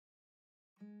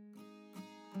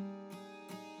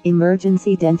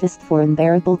Emergency dentist for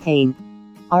unbearable pain.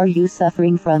 Are you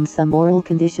suffering from some oral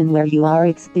condition where you are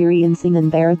experiencing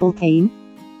unbearable pain?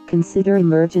 Consider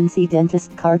emergency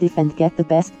dentist Cardiff and get the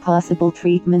best possible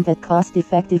treatment at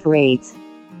cost-effective rates.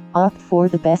 Opt for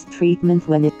the best treatment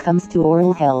when it comes to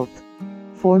oral health.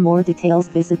 For more details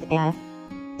visit at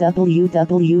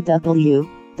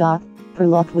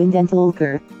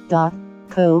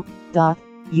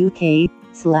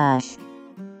www.perlockwindentalcare.co.uk/